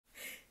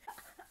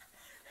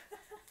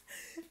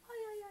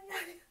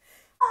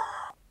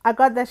I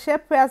got the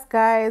shapewears,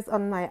 guys,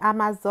 on my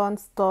Amazon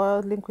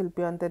store. Link will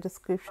be on the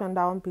description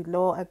down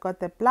below. I got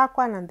the black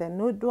one and the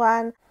nude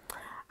one.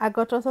 I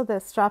got also the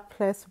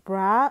strapless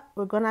bra.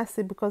 We're gonna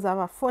see because I have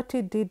a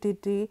 40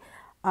 DDD.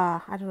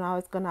 I don't know how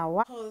it's gonna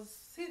work. Because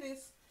see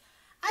this,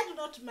 I do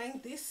not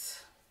mind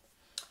this,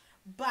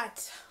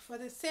 but for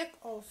the sake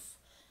of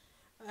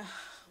uh,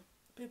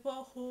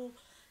 people who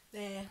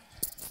the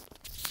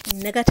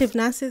negative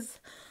Nancy's,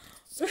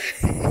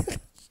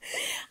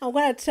 I'm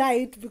gonna try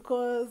it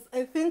because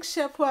I think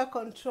Shapewear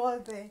control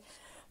the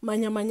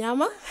manyama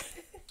nyama.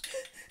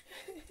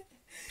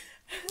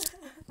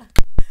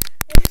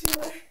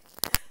 Anyway,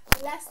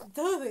 let's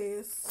do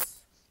this.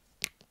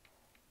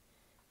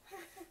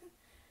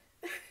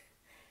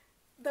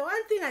 The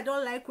one thing I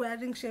don't like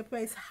wearing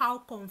shapewear is how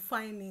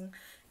confining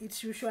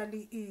it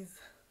usually is.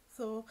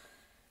 So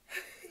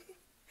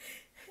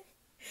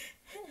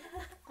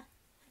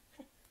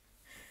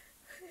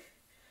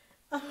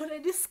I'm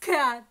already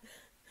scared.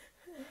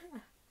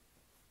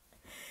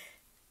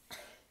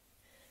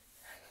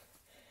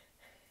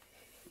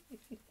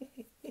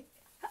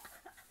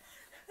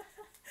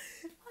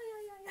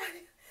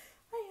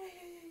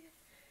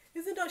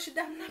 Isn't all she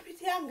damn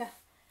napitianga?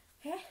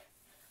 Eh?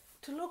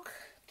 To look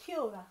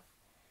cute.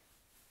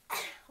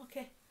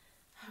 Okay,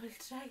 I will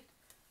try it.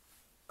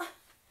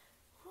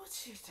 What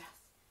she does?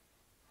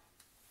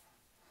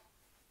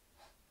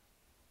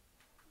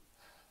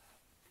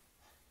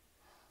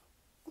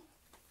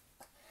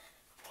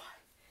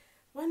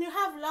 When you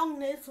have long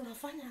nails,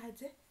 unafanya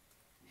aje?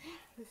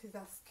 This is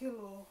a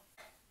skill.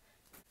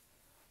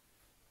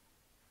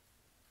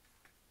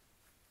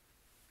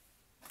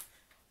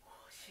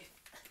 Oh shit.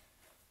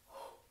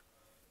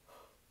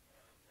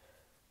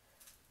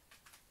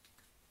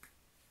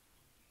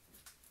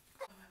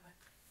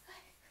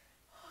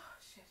 Oh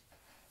shit.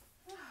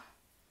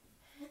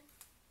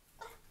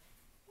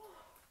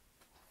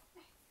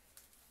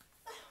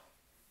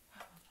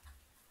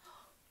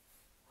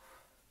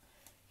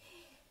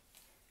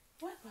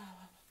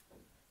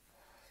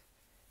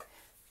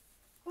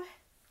 What?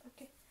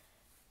 Okay.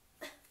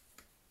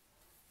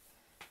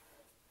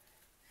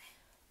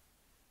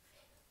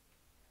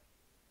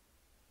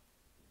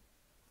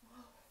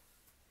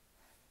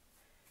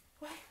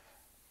 What?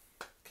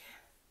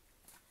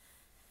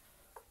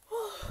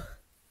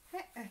 Okay.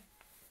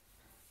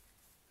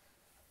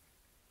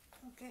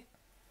 Okay.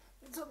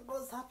 It all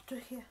goes up to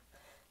here.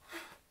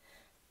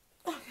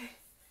 Okay.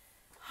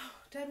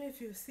 Tell me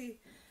if you see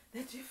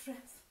the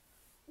difference.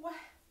 What?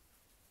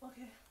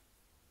 Okay.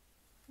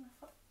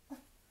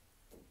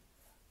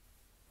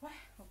 What?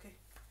 Okay.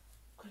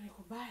 Kwenye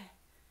kubaya.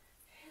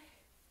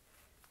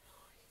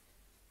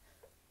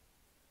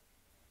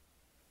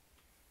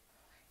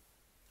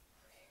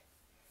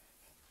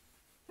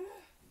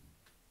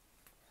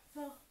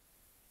 So,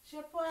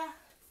 shapewear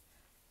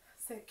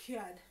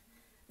secured.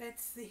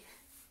 Let's see.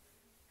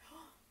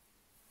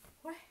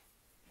 What?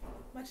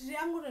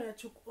 Material yangu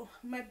inachukua.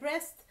 My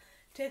breast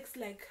takes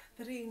like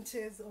 3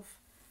 inches of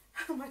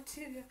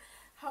material.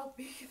 How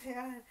big they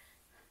are.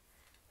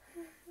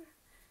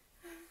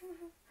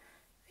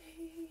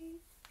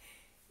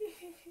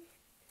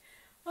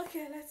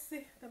 Okay, let's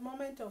see the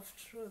moment of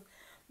truth.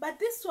 But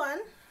this one,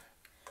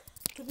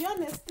 to be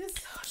honest, this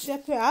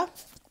shapewear,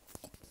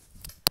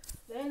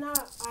 then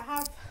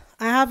I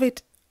have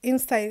it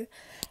inside,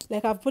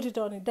 like I've put it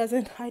on. It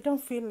doesn't. I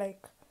don't feel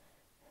like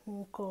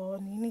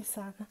niko nini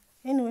sana.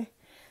 Anyway,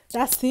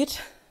 that's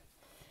it.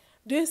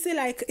 Do you see,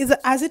 like,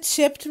 has it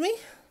shaped me?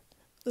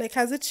 Like,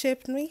 has it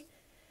shaped me?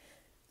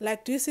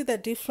 Like, do you see the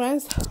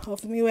difference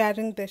of me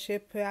wearing the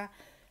shapewear?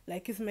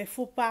 Like, is my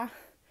fupa,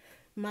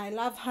 my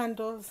love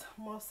handles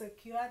more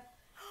secured?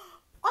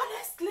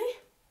 Honestly,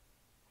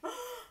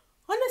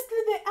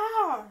 honestly, they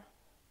are.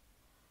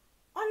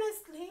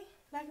 Honestly,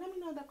 like, let me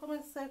know in the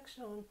comment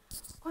section.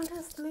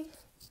 Honestly,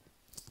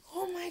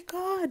 oh my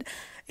god,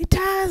 it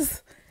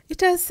has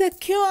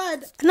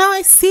secured. Now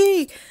I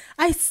see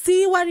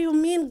what you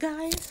mean,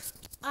 guys.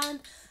 And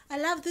I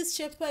love this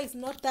shapewear. It's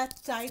not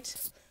that tight,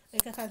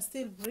 like I can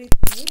still breathe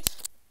in it.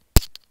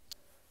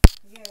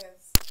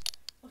 Yes.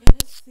 Okay,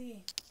 let's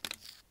see.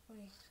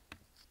 Wait.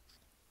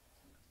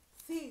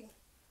 See.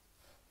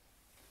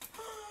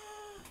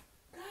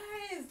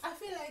 Guys, I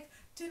feel like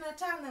Tina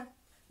Turner.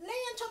 Lay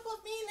on top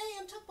of me, lay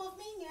on top of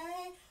me,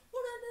 yeah.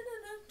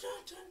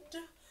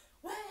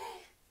 Wait.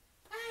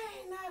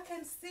 Hey, now I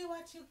can see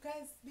what you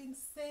guys been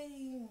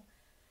saying.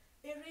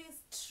 It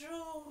is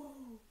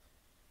true.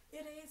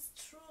 It is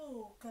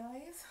true,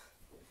 guys.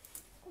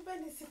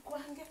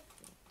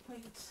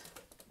 Wait.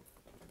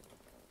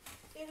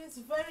 It is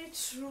very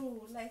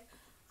true. Like,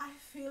 I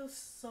feel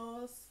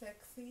so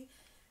sexy.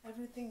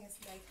 Everything is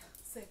like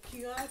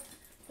secure.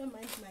 Don't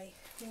mind my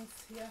things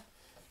here.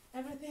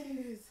 Everything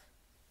is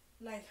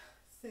like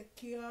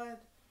secured,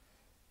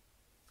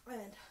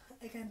 and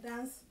I can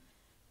dance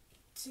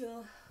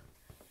till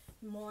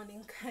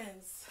morning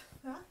comes.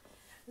 Huh?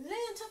 Lay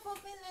on top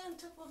of me, lay on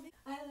top of me.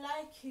 I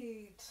like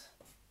it.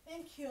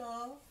 Thank you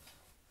all.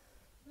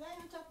 Lay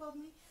on top of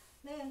me,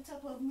 lay on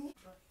top of me.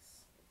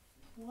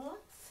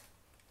 What?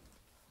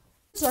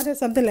 always wanted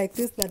something like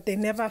this, but they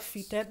never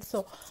fitted.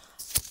 So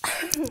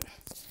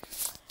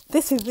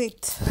this is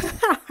it.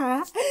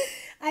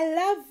 I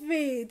love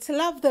it.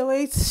 Love the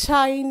way it's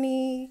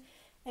shiny.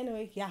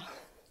 Anyway, yeah.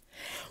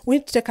 We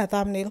need to take a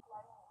thumbnail.